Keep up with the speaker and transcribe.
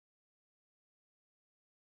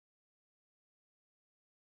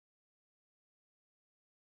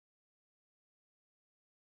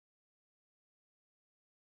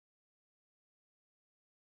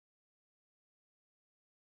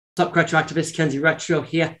What's up, Kretroactivist? Kenzie Retro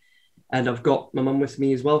here, and I've got my mum with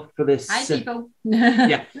me as well for this. Hi, people.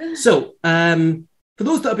 Yeah. So, for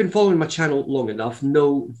those that have been following my channel long enough,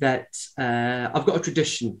 know that I've got a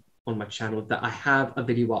tradition on my channel that I have a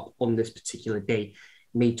video up on this particular day,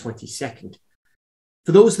 May 22nd.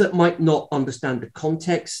 For those that might not understand the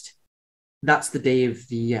context, that's the day of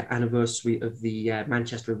the anniversary of the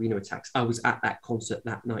Manchester Arena attacks. I was at that concert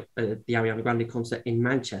that night, the Ariana Grande concert in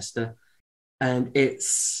Manchester. And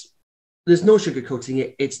there's no sugarcoating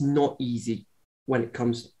it. It's not easy when it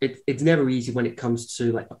comes, it's never easy when it comes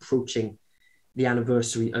to like approaching the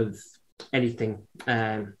anniversary of anything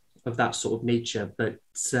of that sort of nature. But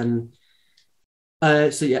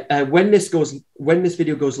when this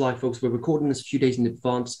video goes live, folks, we're recording this a few days in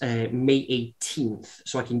advance, May 18th,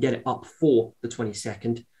 so I can get it up for the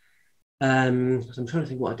 22nd. So I'm trying to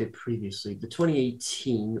think what I did previously. The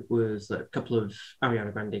 2018 was a couple of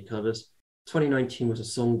Ariana Grande covers. 2019 was a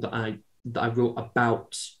song that I wrote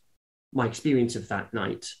about my experience of that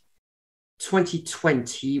night.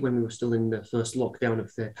 2020, when we were still in the first lockdown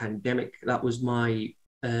of the pandemic, that was my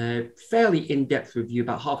fairly in-depth review,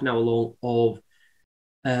 about half an hour long, of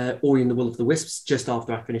Ori and the Will of the Wisps, just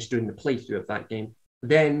after I finished doing the playthrough of that game.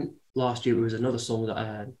 Then last year it was another song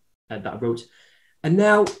that I wrote. And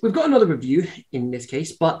now we've got another review in this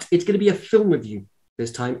case, but it's going to be a film review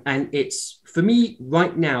this time. And it's, for me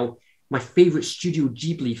right now, my favorite Studio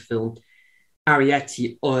Ghibli film,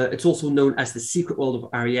 Arrietty. It's also known as The Secret World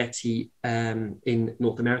of Arrietty in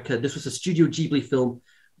North America. This was a Studio Ghibli film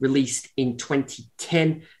released in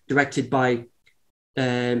 2010, directed by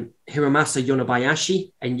Hiromasa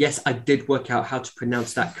Yonebayashi. And yes, I did work out how to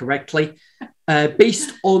pronounce that correctly.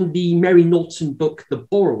 Based on the Mary Norton book, The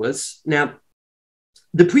Borrowers. Now,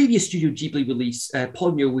 the previous Studio Ghibli release,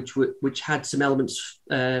 Ponyo, which had some elements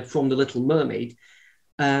from The Little Mermaid,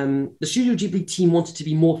 the Studio Ghibli team wanted to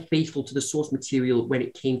be more faithful to the source material when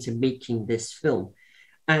it came to making this film.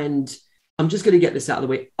 And I'm just going to get this out of the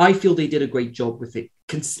way. I feel they did a great job with it.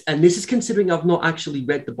 And this is considering I've not actually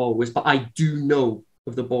read The Borrowers, but I do know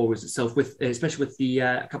of The Borrowers itself, especially with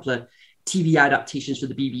the couple of TV adaptations for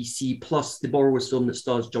the BBC, plus the Borrowers film that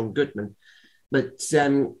stars John Goodman. But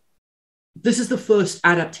this is the first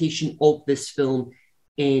adaptation of this film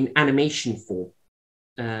in animation form.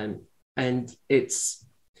 And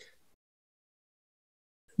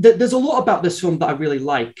there's a lot about this film that I really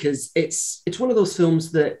like, because it's one of those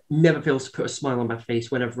films that never fails to put a smile on my face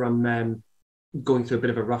whenever I'm going through a bit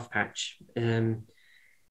of a rough patch.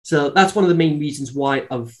 So that's one of the main reasons why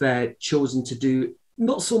I've chosen to do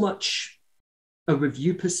not so much a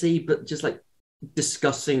review per se, but just like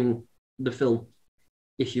discussing the film,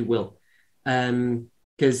 if you will.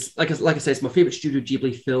 Because like I said, it's my favorite Studio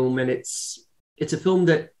Ghibli film, and it's a film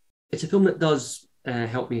that does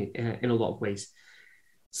help me in a lot of ways.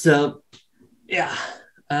 So, yeah.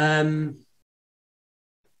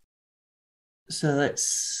 So let's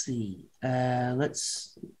see. There we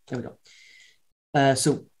go.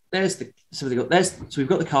 So we've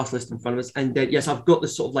got the cast list in front of us, and yes, I've got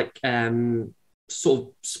this sort of like sort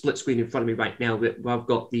of split screen in front of me right now, where I've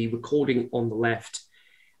got the recording on the left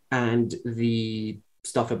and the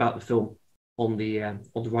stuff about the film on the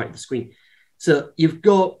right of the screen. So you've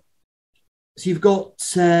got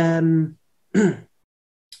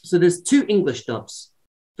so there's two English dubs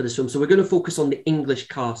for this film. So we're going to focus on the English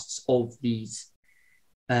casts of these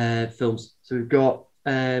films. So we've got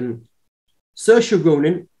Saoirse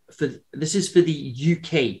Ronan. This is for the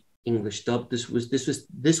UK English dub. This was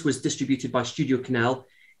distributed by Studio Canal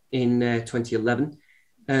in 2011.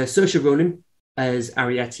 Saoirse Ronan as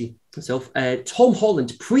Arrietty herself. Tom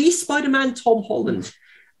Holland, pre-Spider-Man Tom Holland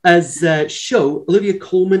as Sho. Olivia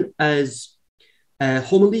Colman as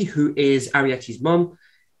Homily, who is Arrietty's mum.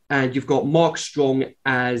 And you've got Mark Strong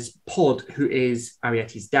as Pod, who is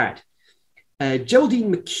Arrietty's dad.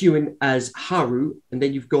 Geraldine McEwen as Haru, and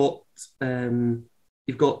then you've got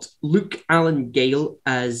Luke Allen Gale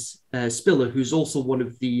as Spiller, who's also one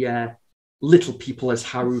of the little people, as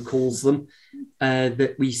Haru calls them,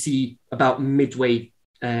 that we see about midway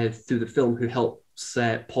through the film, who helps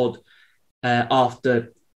Pod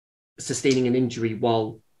after sustaining an injury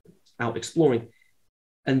while out exploring.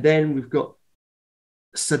 And then we've got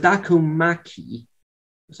Sadako Maki.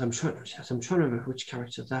 So I'm trying to remember which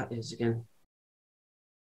character that is again.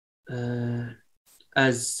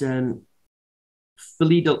 As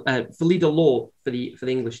Felida Law for the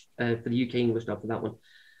English for the UK English dub for that one.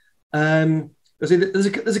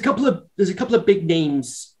 There's a couple of big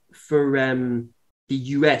names for the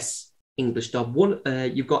US English dub. One,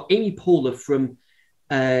 you've got Amy Poehler from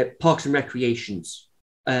Parks and Recreations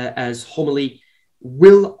as Homily,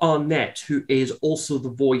 Will Arnett, who is also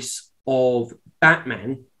the voice of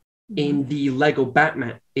Batman in the Lego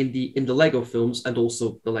Batman in the Lego films, and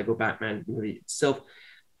also the Lego Batman movie itself.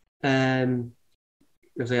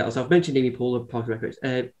 As I've mentioned, Amy Poehler, Parker Records,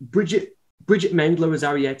 Bridget Mendler as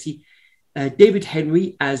Arrietty, David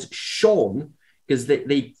Henry as Sean, because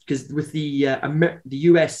with the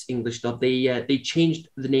US English dub, they changed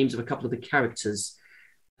the names of a couple of the characters.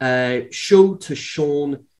 Sho to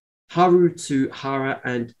Sean, Haru to Hara,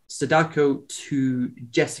 and Sadako to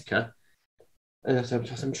Jessica. So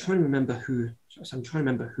I'm trying to remember who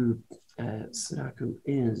Sadako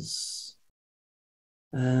is.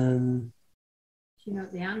 You know,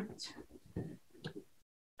 the aunt.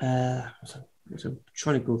 So I'm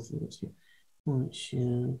trying to go through this here.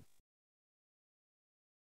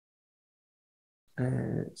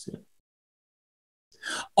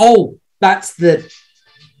 Oh, that's the.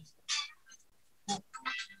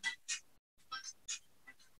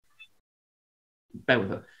 Bear with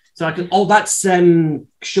her. So I can. Oh, that's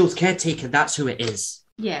Show's caretaker. That's who it is.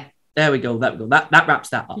 Yeah. There we go. That wraps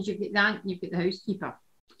that up. Because you've got the aunt, you've got the housekeeper.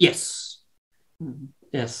 Yes. Mm-hmm.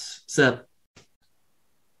 Yes. So.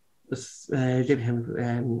 David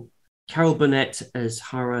Henry, Carol Burnett as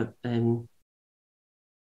Hara,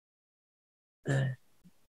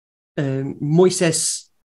 Moises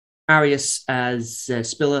Arias as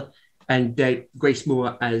Spiller, and Grace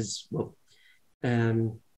Moore as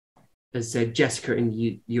Jessica in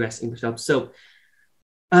the US English dub. So,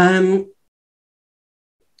 in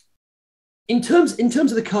terms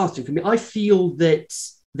of the casting, for me, I feel that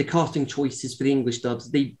the casting choices for the English dubs,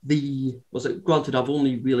 granted, I've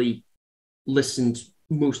only really listened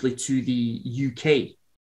mostly to the UK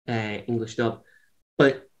English dub,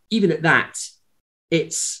 but even at that,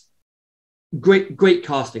 it's great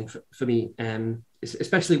casting for me,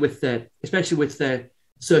 especially with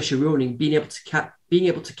Saoirse Ronan being able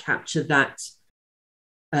to capture that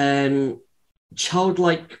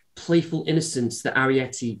childlike, playful innocence that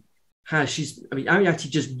Arrietty has. Arrietty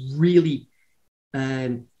just really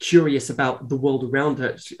curious about the world around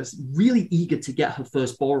her. She's really eager to get her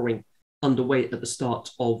first borrowing underway at the start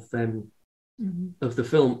of the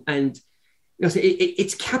film, and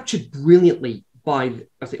it's captured brilliantly by.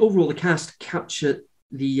 Overall the cast capture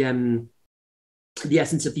the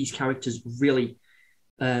essence of these characters really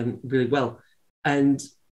well, and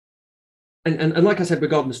like I said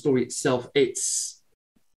regarding the story itself, it's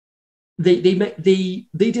they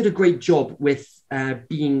did a great job with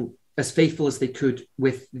being as faithful as they could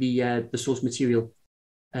with the source material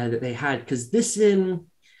that they had, because this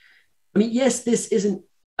yes, this isn't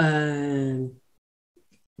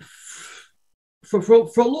for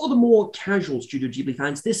a lot of the more casual Studio Ghibli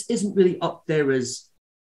fans, this isn't really up there as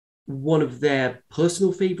one of their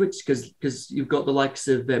personal favorites, because you've got the likes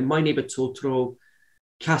of My Neighbor Totoro,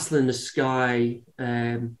 Castle in the Sky,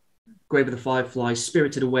 Grave of the Fireflies,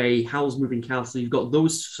 Spirited Away, Howl's Moving Castle. You've got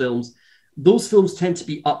those films. Those films tend to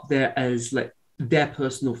be up there as like their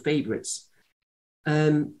personal favorites,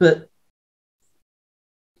 but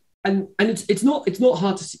it's not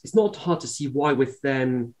hard to see why with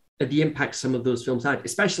the impact some of those films had,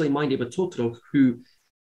 especially My Neighbor Totoro, who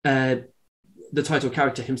the title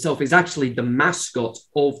character himself is actually the mascot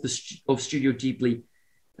of Studio Ghibli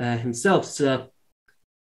himself. So,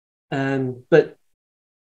 but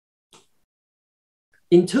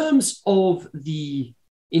in terms of the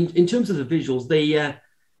visuals,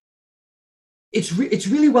 it's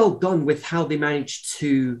really well done with how they managed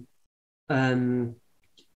to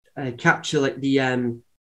capture like the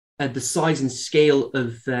size and scale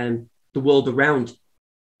of the world around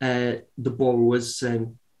the borrowers,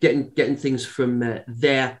 getting things from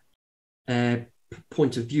their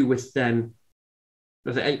point of view with them.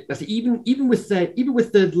 Even with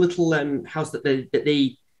the little house that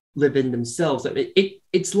they live in themselves,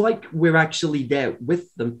 it's like we're actually there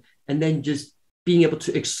with them, and then just being able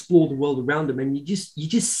to explore the world around them, and you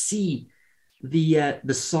just see the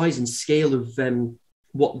size and scale of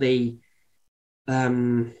what they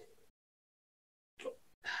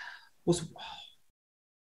what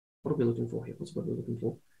are we looking for here? What's what we're looking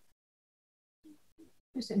for?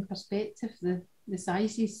 Just in perspective, the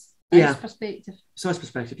sizes. Perspective. Size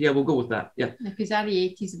perspective. Yeah, we'll go with that. Yeah. Because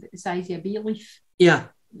Arrietty's about the size of a bay leaf. Yeah.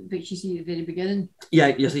 Which you see at the very beginning.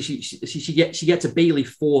 Yeah. So she gets a bay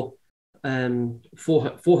leaf for her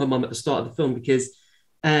mum at the start of the film, because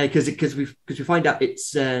we find out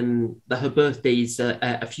it's that her birthday's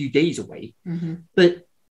a few days away. Mm-hmm. But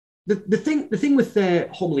the thing with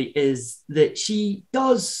Homily is that she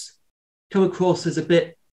does come across as a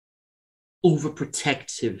bit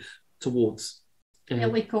overprotective towards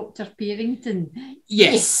Helicopter parenting.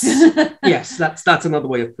 Yes. Yes, that's another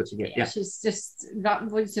way of putting it. Yeah. She's just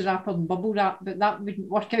wants to wrap on bubble wrap, but that wouldn't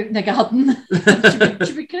work out in the garden.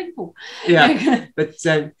 she would crinkle. Yeah. But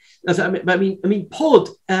I mean, Pod,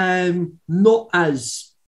 not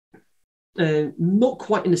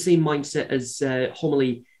quite in the same mindset as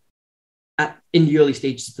Homily in the early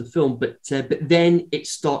stages of the film, but then it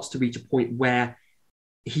starts to reach a point where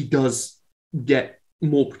he does get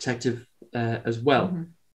more protective as well,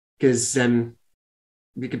 because it's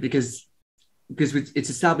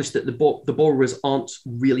established that the borrowers aren't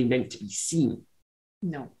really meant to be seen.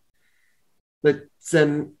 No. But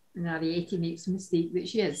and Arrietty makes a mistake that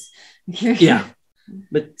she is. Yeah.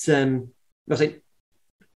 But I think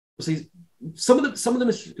some of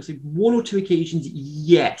them, one or two occasions,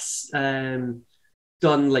 yes, done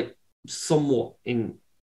like somewhat in,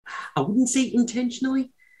 I wouldn't say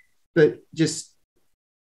intentionally, but just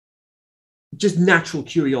natural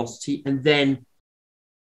curiosity, and then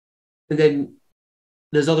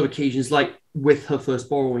there's other occasions, like with her first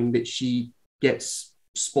borrowing, that she gets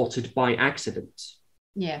spotted by accident.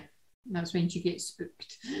 Yeah, that's when she gets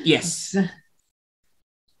spooked. Yes. And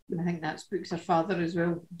I think that spooks her father as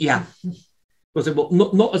well. Yeah. Well,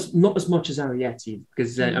 not as much as Arrietty,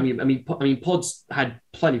 because I mean, Pod's had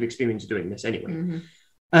plenty of experience doing this anyway.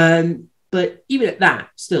 But even at that,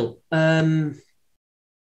 still,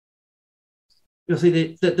 you'll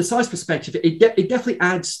see the size perspective. It definitely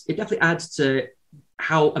adds to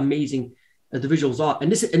how amazing the visuals are,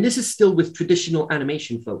 and this is still with traditional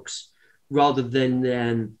animation folks, rather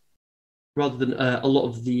than a lot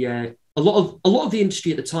of the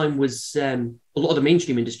industry at the time was a lot of the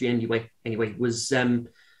mainstream industry anyway was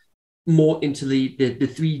more into the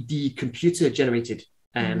 3D computer generated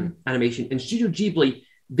animation. And Studio Ghibli,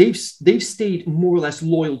 they've stayed more or less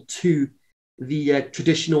loyal to the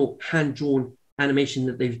traditional hand-drawn animation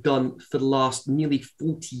that they've done for the last nearly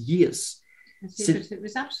 40 years. It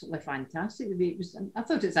was absolutely fantastic. I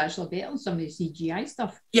thought it's actually better than some of the CGI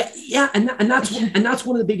stuff. Yeah, and that's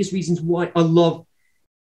one of the biggest reasons why I love.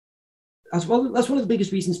 As well, that's one of the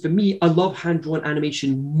biggest reasons for me. I love hand-drawn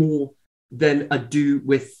animation more than I do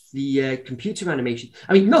with the computer animation.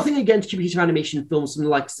 I mean, nothing against computer animation films from the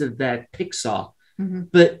likes of Pixar,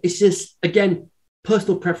 but it's just, again,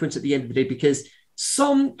 personal preference at the end of the day, because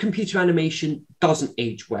some computer animation doesn't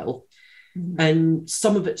age well, and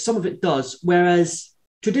some of it does. Whereas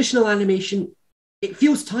traditional animation, it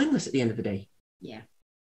feels timeless at the end of the day. Yeah.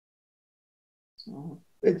 So,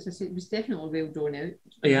 as I said, it was definitely well drawn out.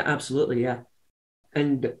 Yeah, absolutely. Yeah,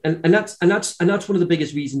 and that's one of the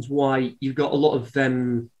biggest reasons why you've got a lot of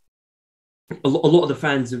the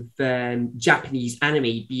fans of Japanese anime,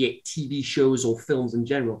 be it TV shows or films in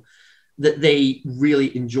general, that they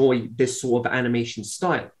really enjoy this sort of animation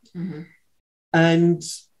style. And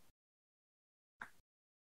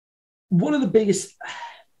one of the biggest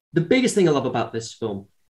thing I love about this film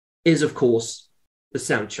is, of course, the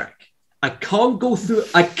soundtrack. I can't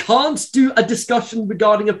do a discussion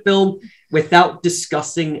regarding a film without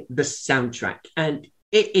discussing the soundtrack. And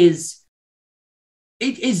it is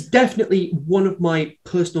definitely one of my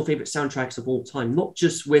personal favorite soundtracks of all time, not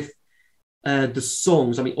just with the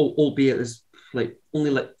songs. I mean, albeit there's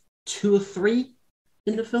only 2 or 3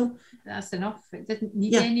 in the film. That's enough. It didn't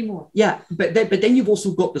need any more. Yeah, but then you've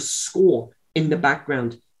also got the score in the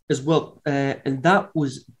background as well. And that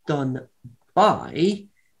was done by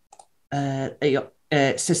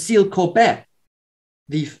Cécile Corbet.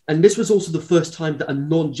 And this was also the first time that a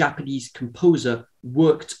non-Japanese composer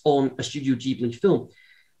worked on a Studio Ghibli film.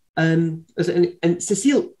 And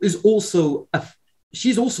Cécile is also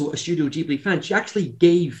she's also a Studio Ghibli fan. She actually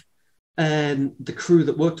gave the crew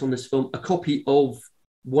that worked on this film a copy of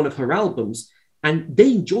one of her albums, and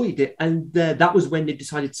they enjoyed it. And that was when they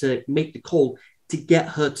decided to make the call to get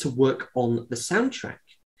her to work on the soundtrack.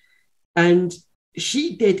 And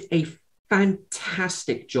she did a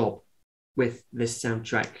fantastic job with this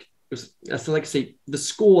soundtrack. I feel like I say the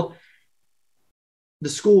score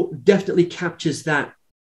definitely captures that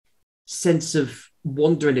sense of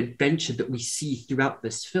wonder and adventure that we see throughout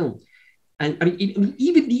this film. And I mean,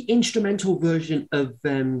 even the instrumental version of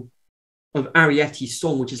Arrietty's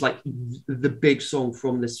song, which is like the big song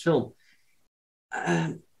from this film,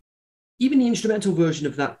 even the instrumental version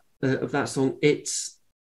of that song, it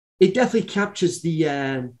definitely captures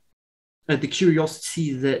the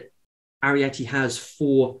curiosity that Arrietty has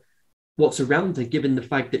for what's around her, given the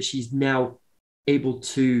fact that she's now able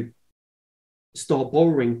to start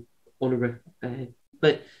borrowing on her.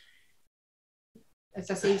 But as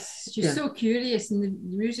I say, she's so curious, and the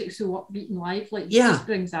music's so upbeat and lively. It Yeah. just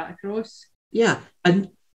brings that across. Yeah, and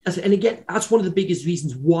And again, that's one of the biggest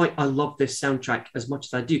reasons why I love this soundtrack as much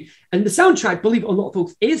as I do. And the soundtrack, believe it or not,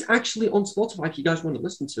 folks, is actually on Spotify if you guys want to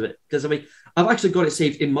listen to it. Because I mean, I've actually got it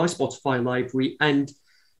saved in my Spotify library, and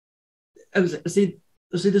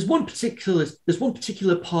there's one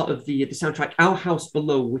particular part of the soundtrack, Our House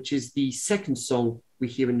Below, which is the second song we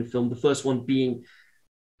hear in the film. The first one being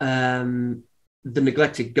The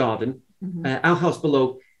Neglected Garden. Our House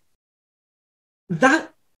Below.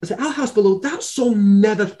 Our House Below, that song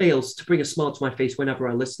never fails to bring a smile to my face whenever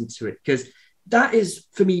I listen to it, because that is,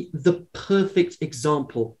 for me, the perfect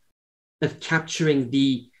example of capturing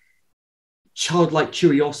the childlike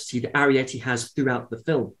curiosity that Arrietty has throughout the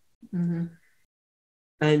film.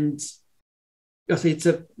 And I say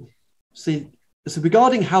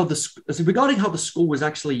regarding how the score was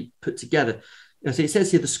actually put together. It says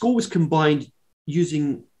here the score was combined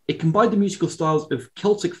the musical styles of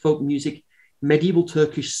Celtic folk music, medieval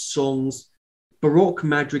Turkish songs, Baroque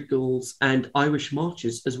madrigals, and Irish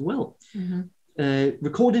marches as well.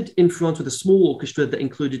 Recorded in France with a small orchestra that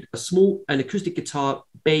included an acoustic guitar,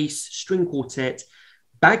 bass, string quartet,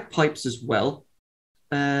 bagpipes as well,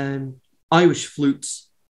 Irish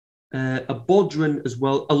flutes, a bodhran as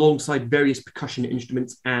well, alongside various percussion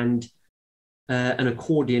instruments and an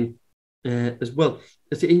accordion as well.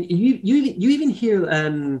 So you even hear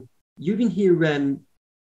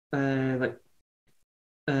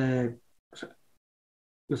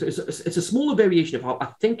it's a smaller variation of how I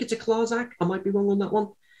think it's a Klarzak. I might be wrong on that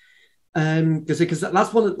one, because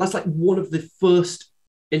that's one of the first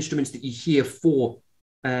instruments that you hear for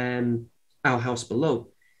Our House Below,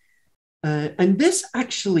 and this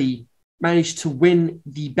actually managed to win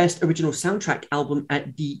the Best Original Soundtrack Album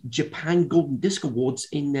at the Japan Golden Disc Awards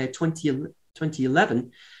in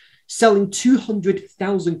 2011, selling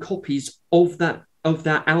 200,000 copies of that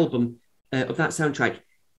album, of that soundtrack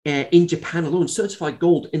in Japan alone, certified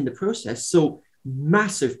gold in the process. So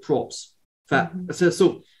massive props for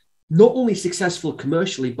so not only successful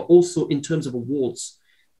commercially, but also in terms of awards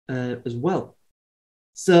as well.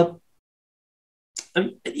 So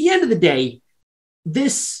at the end of the day,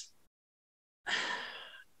 this,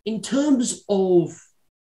 in terms of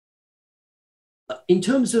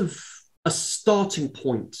a starting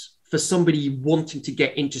point for somebody wanting to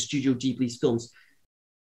get into Studio Ghibli's films,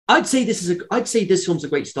 I'd say this film's a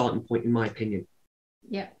great starting point, in my opinion.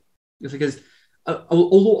 Yeah. Because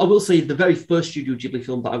although I will say the very first Studio Ghibli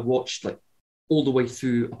film that I watched, like, all the way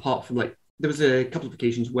through, apart from, like, there was a couple of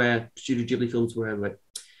occasions where Studio Ghibli films were like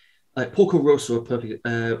Porco Rosso, a perfect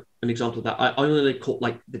an example of that. I only caught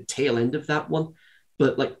like the tail end of that one,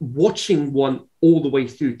 but like watching one all the way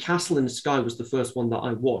through, Castle in the Sky was the first one that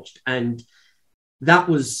I watched, and that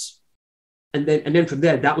was, and then from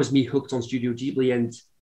there, that was me hooked on Studio Ghibli. And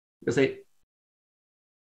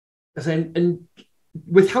and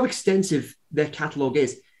with how extensive their catalogue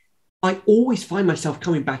is, I always find myself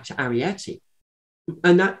coming back to Arrietty,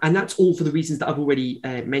 and that's all for the reasons that I've already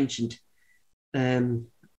mentioned.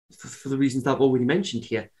 For the reasons that I've already mentioned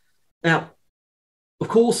here. Now, of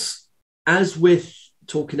course, as with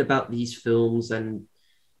talking about these films, and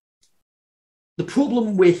the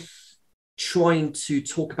problem with trying to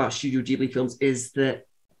talk about Studio Ghibli films is that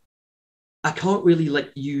I can't really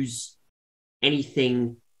use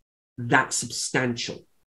anything that substantial,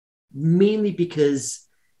 mainly because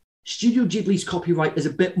Studio Ghibli's copyright is a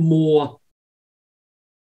bit more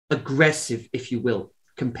aggressive, if you will,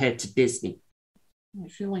 compared to Disney.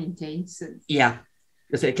 It's really intense. Yeah,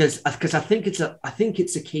 because I think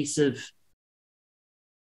it's a case of,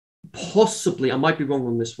 possibly, I might be wrong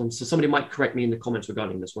on this one, so somebody might correct me in the comments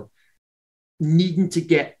regarding this one, needing to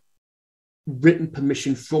get written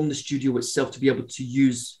permission from the studio itself to be able to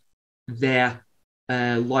use their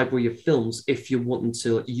library of films if you're wanting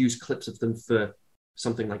to use clips of them for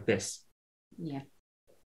something like this. Yeah.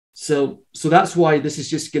 So that's why this is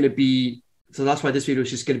just going to be. So that's why this video is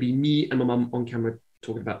just going to be me and my mum on camera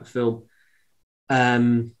talking about the film.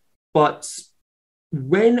 But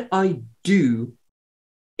when I do,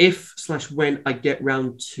 when I get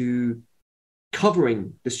round to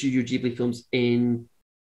covering the Studio Ghibli films in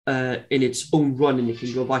its own run in the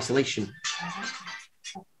Kingdom of Isolation,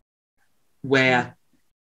 where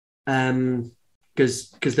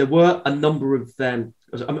because there were a number of a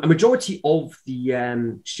majority of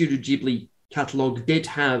the Studio Ghibli catalogue did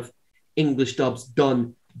have English dubs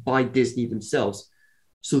done by Disney themselves.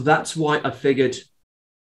 So that's why I figured,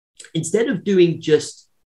 instead of doing just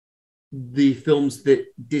the films that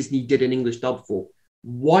Disney did an English dub for,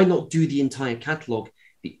 why not do the entire catalogue?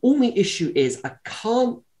 The only issue is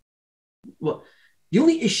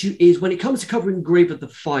when it comes to covering Grave of the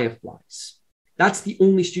Fireflies, That's the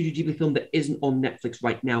only Studio Ghibli film that isn't on Netflix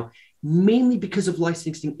right now, mainly because of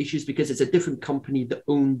licensing issues, because it's a different company that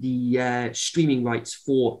own the streaming rights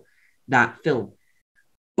for that film.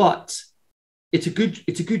 But it's a good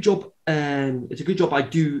job. It's a good job. I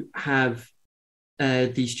do have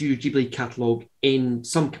the Studio Ghibli catalog in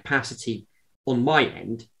some capacity on my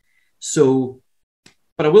end. So,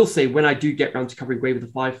 but I will say, when I do get around to covering Grave of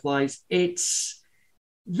the Fireflies,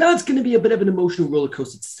 that's going to be a bit of an emotional roller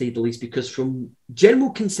coaster, to say the least, because from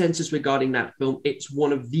general consensus regarding that film, it's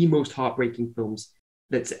one of the most heartbreaking films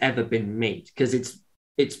that's ever been made, because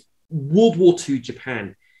it's World War II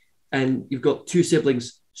Japan, and you've got two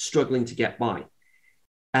siblings struggling to get by.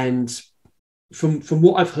 And from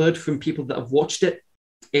what I've heard from people that have watched it,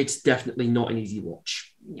 it's definitely not an easy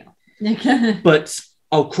watch. Yeah. But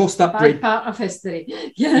I'll cross that bridge. Part of history.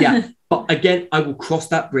 Yeah. But again, I will cross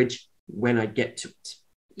that bridge when I get to it.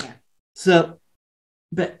 Yeah. So,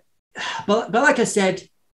 but like I said,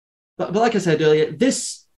 earlier,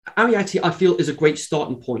 this Arrietty, I feel, is a great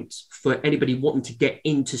starting point for anybody wanting to get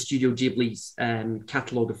into Studio Ghibli's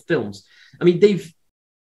catalogue of films. I mean,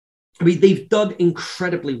 they've done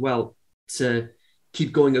incredibly well to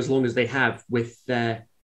keep going as long as they have with the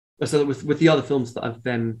other films that I've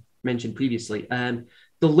mentioned previously.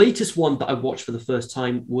 The latest one that I watched for the first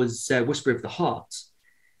time was Whisper of the Heart.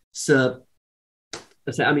 So,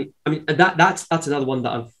 I mean that's another one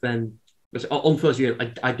that I've on first view.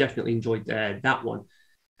 I definitely enjoyed that one.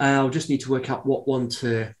 I'll just need to work out what one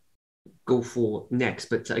to go for next.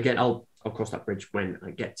 But again, I'll cross that bridge when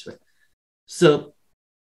I get to it. So,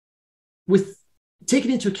 with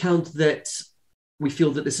taking into account that we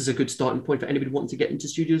feel that this is a good starting point for anybody wanting to get into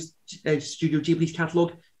Studio Ghibli's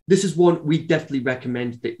catalog, this is one we definitely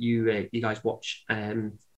recommend that you guys watch.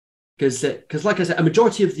 Because like I said, a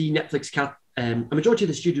majority of the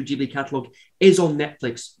Studio Ghibli catalog is on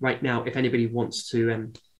Netflix right now. If anybody wants to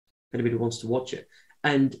watch it,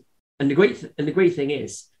 and the great thing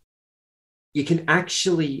is, you can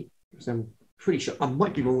actually. I'm pretty sure I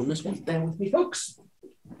might be wrong on this one. Bear with me, folks.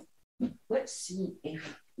 Let's see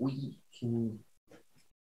if we can.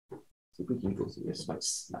 See if we can go through this.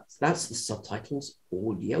 That's the subtitles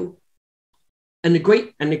audio. And the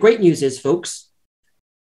great news is, folks,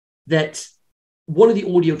 that one of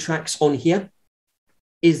the audio tracks on here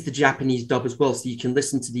is the Japanese dub as well. So you can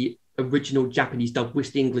listen to the original Japanese dub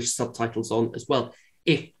with the English subtitles on as well,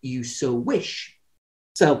 if you so wish.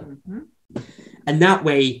 So, and that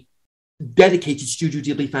way, dedicated Studio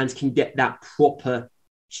Ghibli fans can get that proper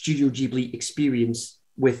Studio Ghibli experience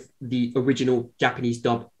with the original Japanese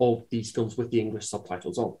dub of these films with the English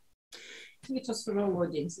subtitles on. It was for all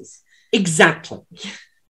audiences. Exactly.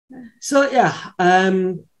 So yeah,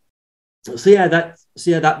 that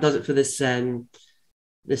does it for this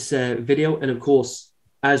video. And of course,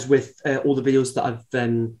 as with all the videos that I've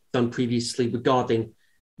done previously regarding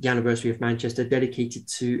the anniversary of Manchester, dedicated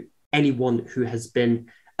to anyone who has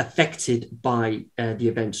been affected by the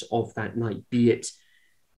events of that night, be it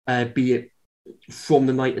from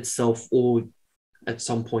the night itself or at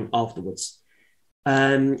some point afterwards.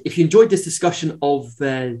 If you enjoyed this discussion of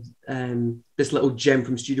this little gem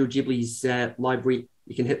from Studio Ghibli's library,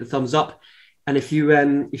 you can hit the thumbs up. And if you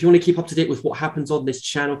want to keep up to date with what happens on this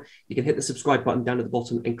channel, you can hit the subscribe button down at the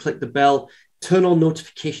bottom and click the bell. Turn on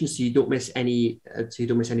notifications so you don't miss any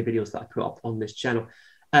videos that I put up on this channel.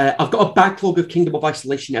 I've got a backlog of Kingdom of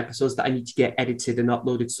Isolation episodes that I need to get edited and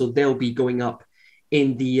uploaded, so they'll be going up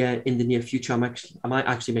in the near future. I might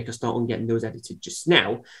actually make a start on getting those edited just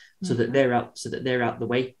now, so that they're out the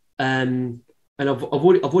way. And I've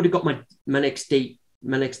already got my next day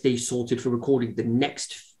sorted for recording the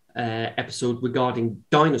next episode regarding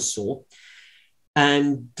Dinosaur.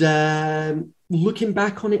 And looking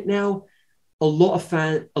back on it now, a lot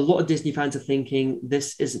of Disney fans are thinking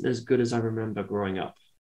this isn't as good as I remember growing up.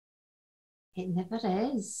 It never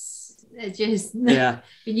is. It just, yeah.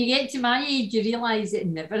 When you get to my age, you realise it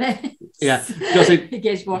never is. Yeah. It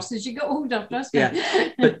gets worse as you get older, trust me. Yeah.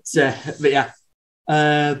 But yeah.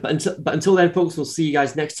 But until then, folks, we'll see you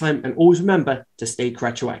guys next time. And always remember to stay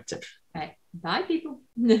Kretroactive. Right. Bye, people.